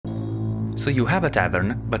So you have a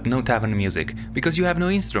tavern, but no tavern music, because you have no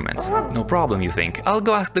instruments. No problem, you think. I'll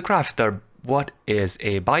go ask the crafter what is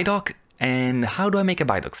a bidock and how do I make a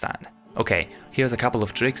bidock stand. Okay, here's a couple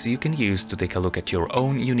of tricks you can use to take a look at your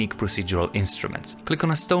own unique procedural instruments. Click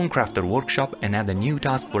on a Stone Crafter workshop and add a new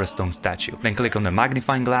task for a stone statue. Then click on the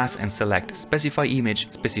magnifying glass and select Specify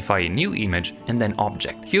Image, specify a new image, and then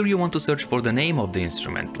Object. Here you want to search for the name of the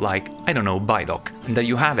instrument, like, I don't know, bidock. And there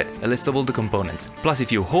you have it, a list of all the components. Plus,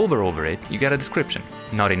 if you hover over it, you get a description.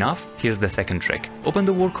 Not enough? Here's the second trick. Open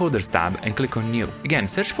the Work Orders tab and click on New. Again,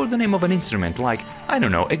 search for the name of an instrument, like, I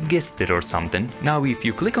don't know, a gistet or something. Now, if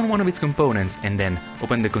you click on one of its components and then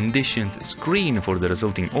open the conditions screen for the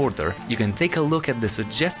resulting order, you can take a look at the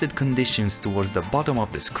suggested conditions towards the bottom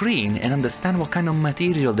of the screen and understand what kind of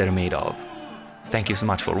material they're made of. Thank you so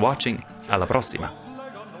much for watching, alla prossima!